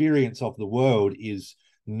 Our experience of the world is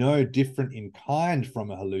no different in kind from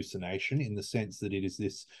a hallucination, in the sense that it is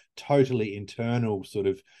this totally internal sort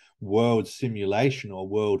of world simulation or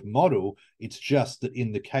world model. It's just that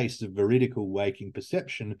in the case of veridical waking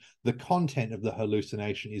perception, the content of the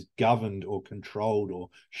hallucination is governed or controlled or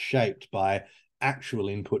shaped by actual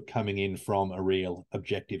input coming in from a real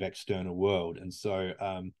objective external world. And so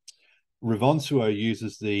Revonsuo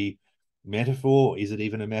uses the metaphor, is it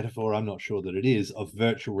even a metaphor? I'm not sure that it is, of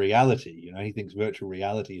virtual reality. He thinks virtual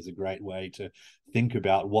reality is a great way to think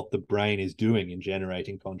about what the brain is doing in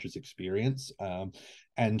generating conscious experience.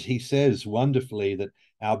 And he says wonderfully that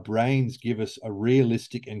our brains give us a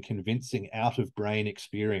realistic and convincing out-of-brain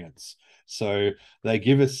experience. So they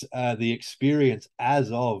give us the experience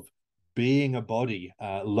as of being a body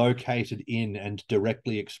located in and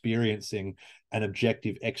directly experiencing an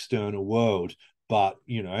objective external world, But,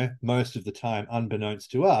 most of the time,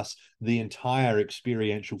 unbeknownst to us, the entire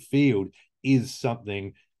experiential field is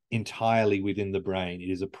something entirely within the brain. It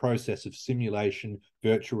is a process of simulation,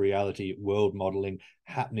 virtual reality, world modeling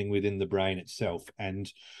happening within the brain itself.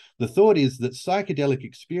 And the thought is that psychedelic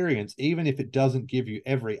experience, even if it doesn't give you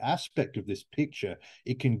every aspect of this picture,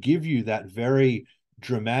 it can give you that very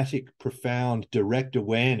dramatic, profound, direct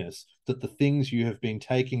awareness that the things you have been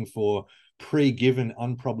taking for pre-given,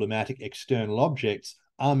 unproblematic external objects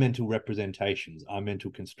are mental representations, are mental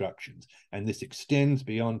constructions. And this extends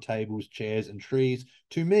beyond tables, chairs, and trees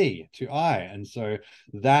to me, to I. And so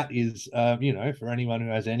that is, for anyone who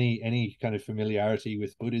has any kind of familiarity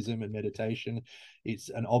with Buddhism and meditation, it's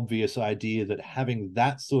an obvious idea that having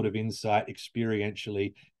that sort of insight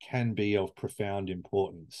experientially can be of profound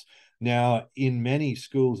importance. Now, in many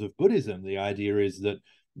schools of Buddhism, the idea is that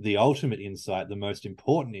the ultimate insight, the most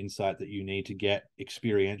important insight that you need to get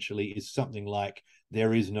experientially is something like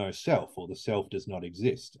there is no self, or the self does not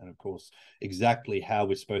exist. And of course, exactly how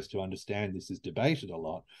we're supposed to understand this is debated a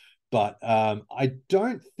lot. But I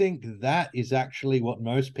don't think that is actually what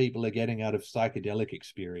most people are getting out of psychedelic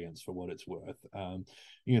experience, for what it's worth.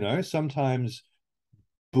 Sometimes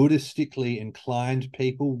Buddhistically inclined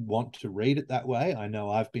people want to read it that way. I know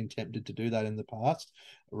I've been tempted to do that in the past,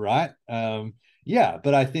 right? Yeah,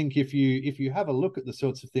 but I think if you have a look at the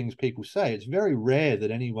sorts of things people say, it's very rare that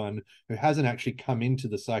anyone who hasn't actually come into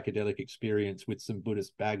the psychedelic experience with some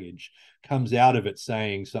Buddhist baggage comes out of it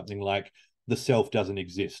saying something like the self doesn't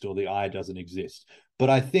exist or the I doesn't exist. But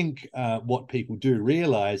I think what people do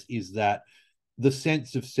realize is that the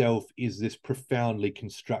sense of self is this profoundly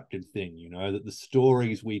constructed thing, that the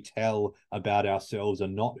stories we tell about ourselves are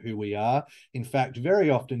not who we are. In fact, very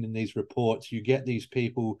often in these reports, you get these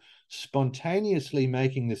people spontaneously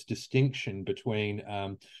making this distinction between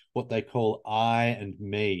what they call I and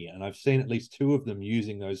me. And I've seen at least two of them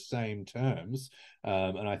using those same terms.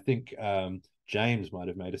 And I think James might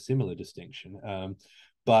have made a similar distinction.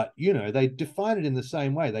 But they define it in the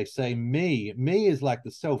same way. They say me is like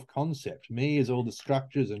the self-concept. Me is all the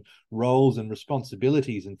structures and roles and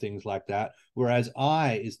responsibilities and things like that, whereas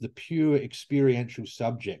I is the pure experiential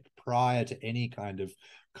subject prior to any kind of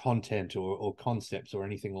content or concepts or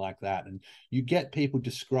anything like that. And you get people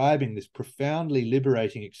describing this profoundly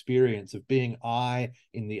liberating experience of being I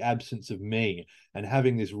in the absence of me, and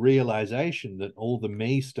having this realization that all the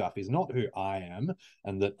me stuff is not who I am,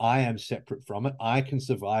 and that I am separate from it. I can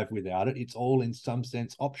survive without it. It's all in some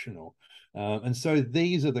sense optional. And so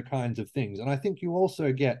these are the kinds of things. And I think you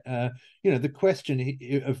also get, the question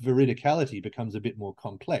of veridicality becomes a bit more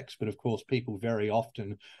complex. But of course, people very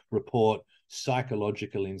often report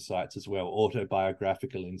psychological insights as well,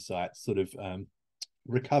 autobiographical insights, sort of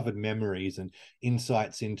recovered memories and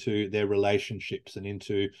insights into their relationships and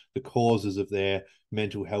into the causes of their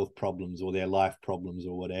mental health problems or their life problems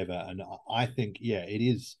or whatever. And I think,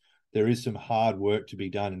 there is some hard work to be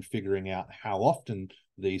done in figuring out how often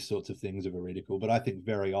these sorts of things are veridical, but I think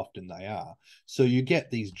very often they are. So you get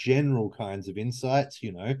these general kinds of insights,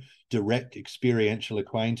 direct experiential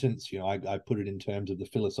acquaintance. I put it in terms of the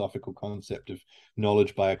philosophical concept of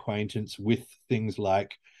knowledge by acquaintance with things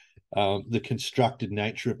like the constructed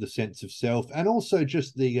nature of the sense of self, and also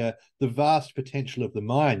just the vast potential of the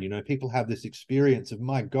mind. People have this experience of,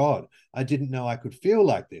 my God, I didn't know I could feel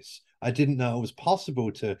like this. I didn't know it was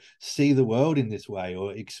possible to see the world in this way,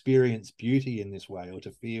 or experience beauty in this way, or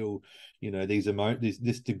to feel,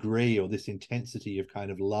 this degree or this intensity of kind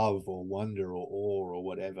of love or wonder or awe or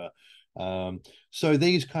whatever. So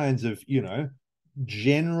these kinds of,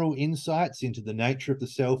 general insights into the nature of the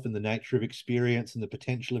self and the nature of experience and the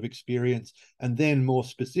potential of experience, and then more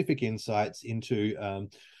specific insights into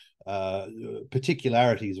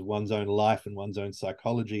particularities of one's own life and one's own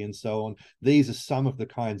psychology and so on. These are some of the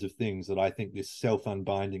kinds of things that I think this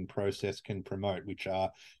self-unbinding process can promote, which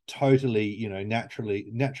are totally,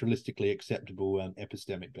 naturalistically acceptable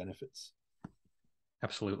epistemic benefits.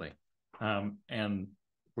 Absolutely. And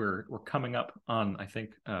we're coming up on, I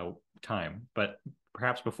think, time, but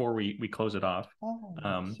perhaps before we close it off,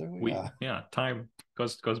 time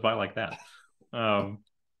goes by like that.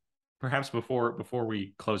 Perhaps before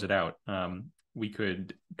we close it out, we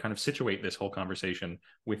could kind of situate this whole conversation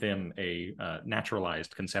within a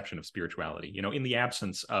naturalized conception of spirituality. In the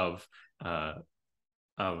absence of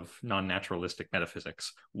non-naturalistic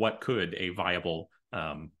metaphysics, what could a viable,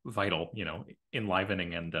 vital,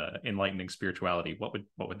 enlivening and enlightening spirituality, what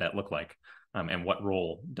would that look like? And what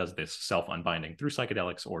role does this self-unbinding through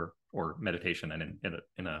psychedelics or meditation? And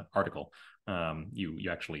in an article, you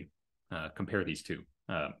actually compare these two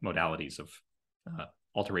modalities of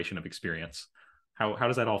alteration of experience. How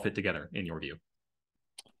does that all fit together in your view?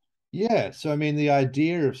 Yeah, so I mean, the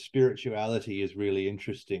idea of spirituality is really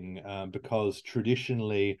interesting because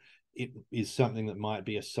traditionally it is something that might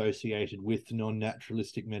be associated with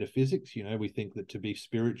non-naturalistic metaphysics. You know, we think that to be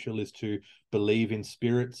spiritual is to believe in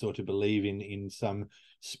spirits or to believe in some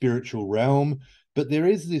spiritual realm. But there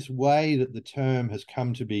is this way that the term has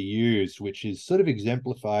come to be used, which is sort of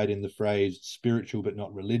exemplified in the phrase spiritual but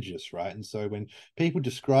not religious, right? And so when people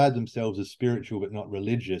describe themselves as spiritual but not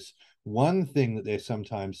religious, one thing that they're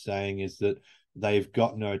sometimes saying is that they've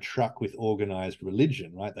got no truck with organized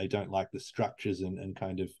religion, right? They don't like the structures and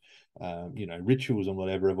kind of rituals and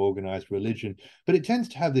whatever of organized religion. But it tends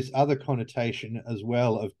to have this other connotation as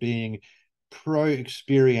well of being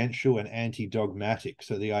pro-experiential and anti-dogmatic.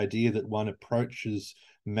 So the idea that one approaches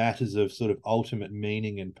matters of sort of ultimate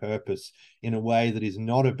meaning and purpose in a way that is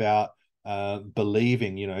not about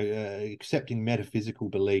believing, accepting metaphysical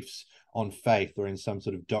beliefs on faith or in some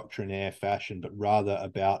sort of doctrinaire fashion, but rather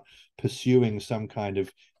about pursuing some kind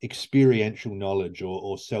of experiential knowledge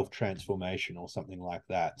or self-transformation or something like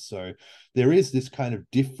that. So there is this kind of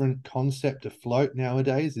different concept afloat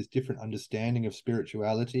nowadays, this different understanding of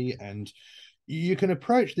spirituality, and you can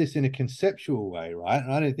approach this in a conceptual way, right?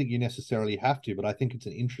 And I don't think you necessarily have to, but I think it's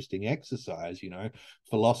an interesting exercise.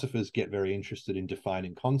 Philosophers get very interested in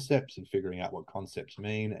defining concepts and figuring out what concepts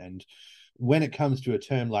mean. And when it comes to a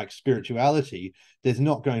term like spirituality, there's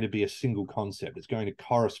not going to be a single concept. It's going to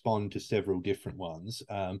correspond to several different ones.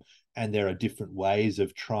 And there are different ways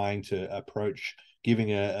of trying to approach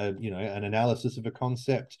giving an analysis of a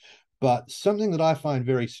concept. But something that I find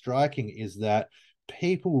very striking is that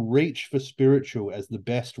people reach for spiritual as the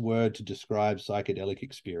best word to describe psychedelic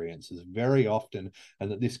experiences very often, and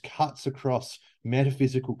that this cuts across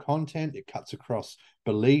metaphysical content, it cuts across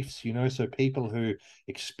beliefs, so people who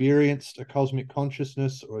experienced a cosmic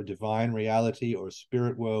consciousness or a divine reality or a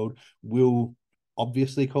spirit world will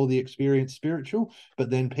obviously call the experience spiritual, but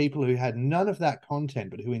then people who had none of that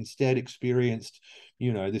content but who instead experienced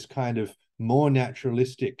this kind of more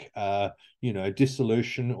naturalistic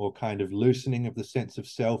dissolution or kind of loosening of the sense of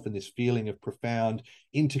self and this feeling of profound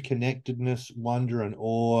interconnectedness, wonder and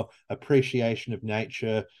awe, appreciation of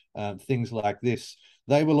nature, things like this,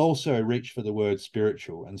 they will also reach for the word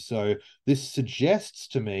spiritual. And so this suggests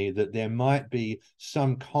to me that there might be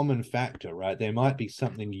some common factor, right? There might be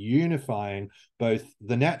something unifying both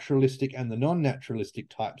the naturalistic and the non-naturalistic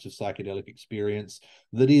types of psychedelic experience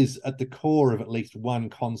that is at the core of at least one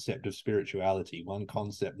concept of spirituality, one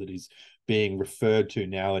concept that is being referred to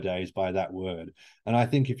nowadays by that word. And I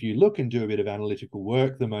think if you look and do a bit of analytical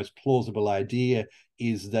work, the most plausible idea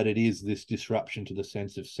is that it is this disruption to the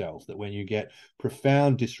sense of self, that when you get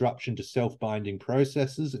profound disruption to self-binding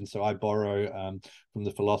processes, and so I borrow from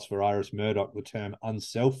the philosopher Iris Murdoch the term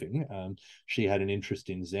unselfing. She had an interest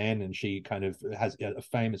in Zen, and she kind of has a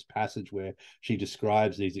famous passage where she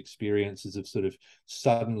describes these experiences of sort of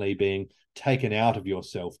suddenly being taken out of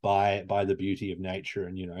yourself by the beauty of nature,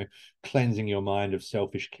 and cleansing your mind of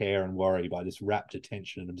selfish care and worry by this rapt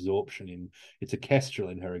attention and absorption in, it's a kestrel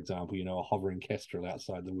in her example, a hovering kestrel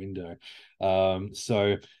outside the window.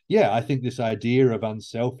 So yeah, I think this idea of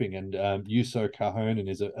unselfing, and Juuso Kahonen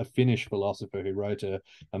is a Finnish philosopher who wrote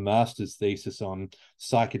a master's thesis on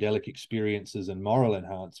psychedelic experiences and moral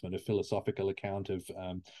enhancement, a philosophical account of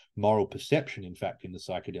moral perception, in fact, in the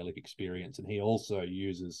psychedelic experience. And he also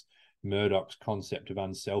uses Murdoch's concept of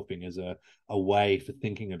unselfing as a way for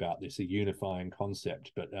thinking about this, a unifying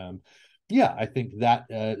concept. But yeah, I think that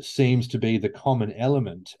seems to be the common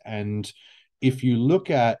element. And if you look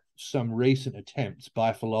at some recent attempts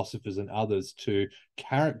by philosophers and others to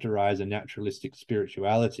characterize a naturalistic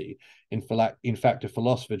spirituality, in fact, a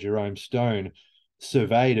philosopher, Jerome Stone,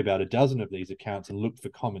 surveyed about a dozen of these accounts and looked for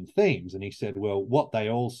common themes. And he said, well, what they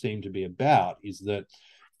all seem to be about is that,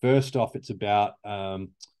 first off, it's about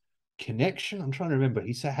connection. I'm trying to remember.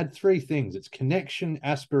 He had three things. It's connection,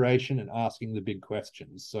 aspiration, and asking the big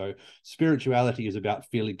questions. So spirituality is about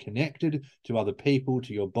feeling connected to other people,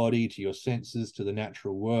 to your body, to your senses, to the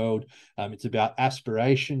natural world. It's about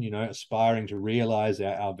aspiration, aspiring to realize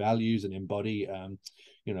our values and embody,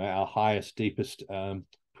 our highest, deepest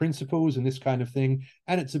principles and this kind of thing.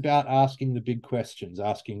 And it's about asking the big questions,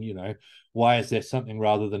 asking, why is there something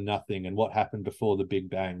rather than nothing, and what happened before the Big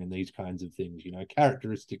Bang, and these kinds of things,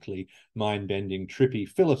 characteristically mind-bending, trippy,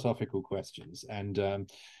 philosophical questions.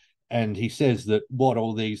 And he says that what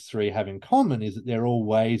all these three have in common is that they're all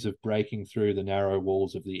ways of breaking through the narrow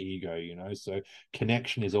walls of the ego, So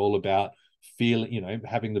connection is all about feeling,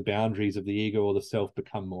 having the boundaries of the ego or the self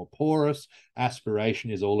become more porous.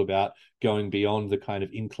 Aspiration is all about going beyond the kind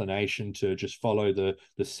of inclination to just follow the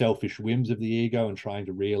selfish whims of the ego and trying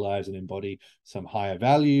to realize and embody some higher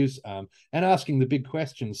values. And asking the big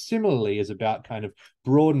questions similarly is about kind of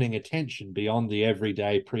broadening attention beyond the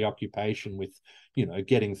everyday preoccupation with,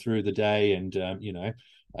 getting through the day and,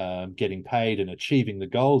 getting paid and achieving the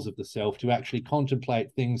goals of the self, to actually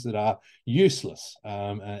contemplate things that are useless,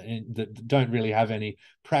 and that don't really have any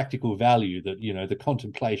practical value, that, the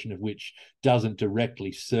contemplation of which doesn't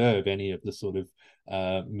directly serve any of the sort of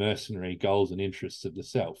mercenary goals and interests of the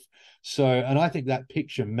self. So, and I think that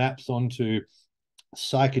picture maps onto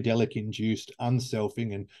psychedelic induced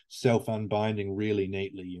unselfing and self-unbinding really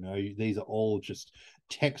neatly. These are all just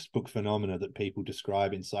textbook phenomena that people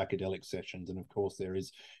describe in psychedelic sessions. And of course, there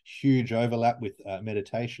is huge overlap with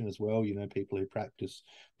meditation as well. People who practice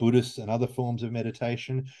Buddhist and other forms of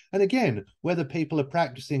meditation. And again, whether people are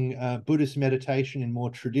practicing Buddhist meditation in more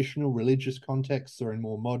traditional religious contexts or in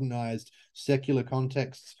more modernized secular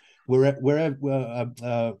contexts, whether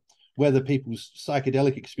people's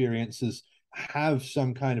psychedelic experiences have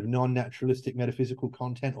some kind of non-naturalistic metaphysical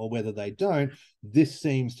content or whether they don't, this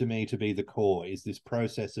seems to me to be the core, is this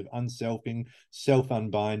process of unselfing,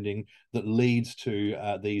 self-unbinding that leads to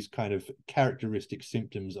these kind of characteristic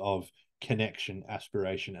symptoms of connection,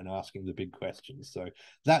 aspiration, and asking the big questions. So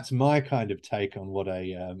that's my kind of take on what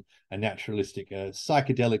a naturalistic,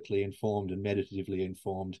 psychedelically informed and meditatively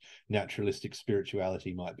informed naturalistic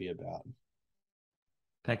spirituality might be about.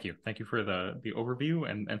 Thank you. Thank you for the overview,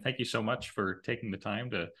 and thank you so much for taking the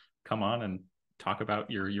time to come on and talk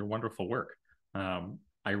about your wonderful work.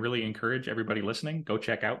 I really encourage everybody listening, go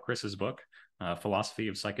check out Chris's book, Philosophy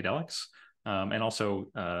of Psychedelics. And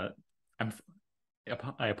also, I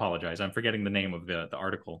apologize, I'm forgetting the name of the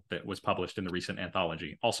article that was published in the recent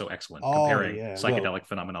anthology. Also excellent, comparing psychedelic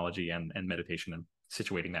phenomenology and meditation and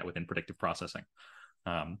situating that within predictive processing.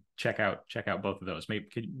 Check out both of those. Do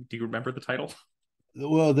you remember the title?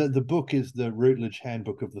 Well, the book is the Routledge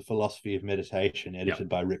Handbook of the Philosophy of Meditation, edited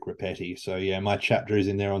by Rick Repetti. So yeah, my chapter is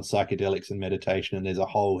in there on psychedelics and meditation, and there's a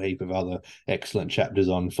whole heap of other excellent chapters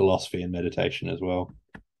on philosophy and meditation as well.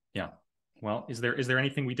 Yeah. Well, is there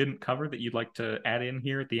anything we didn't cover that you'd like to add in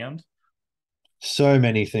here at the end? So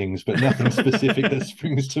many things, but nothing specific that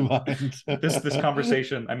springs to mind. This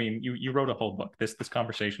conversation, I mean, you wrote a whole book. This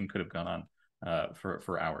conversation could have gone on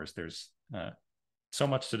for hours. There's so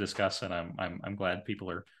much to discuss, and I'm glad people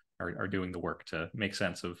are doing the work to make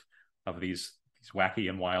sense of these wacky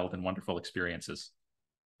and wild and wonderful experiences.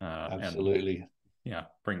 Absolutely.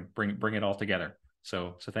 And, bring it all together.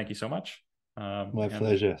 So thank you so much. My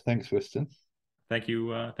pleasure. Thanks, Weston. Thank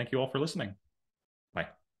you all for listening.